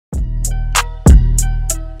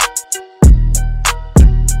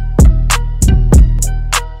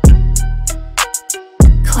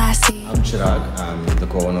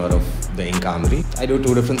corner of the ink armory. I do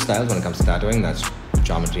two different styles when it comes to tattooing. That's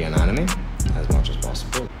geometry and anime, as much as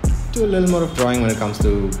possible. Do a little more of drawing when it comes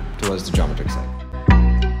towards the geometric side.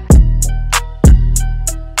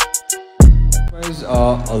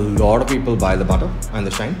 A lot of people buy the butter and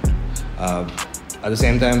the shine. At the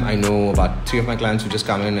same time, I know about 3 of my clients who just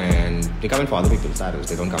come in and they come in for other people's tattoos.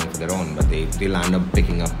 They don't come in for their own, but they'll end up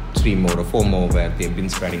picking up 3 more or 4 more where they've been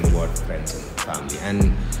spreading the word to friends and family.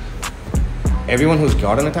 And everyone who's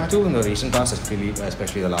gotten a tattoo in the recent past,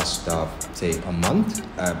 especially the last, say, a month,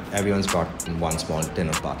 everyone's got one small tin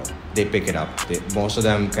of butter. They pick it up. Most of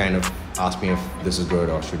them kind of ask me if this is good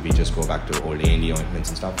or should we just go back to old A&D ointments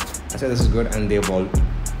and stuff. I say this is good, and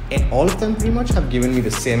all of them pretty much have given me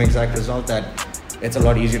the same exact result, that it's a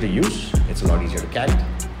lot easier to use, it's a lot easier to carry,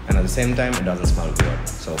 and at the same time, it doesn't smell weird.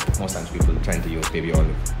 So most times people tend to use baby oil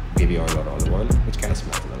or olive oil, which kind of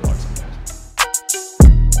smells a lot sometimes.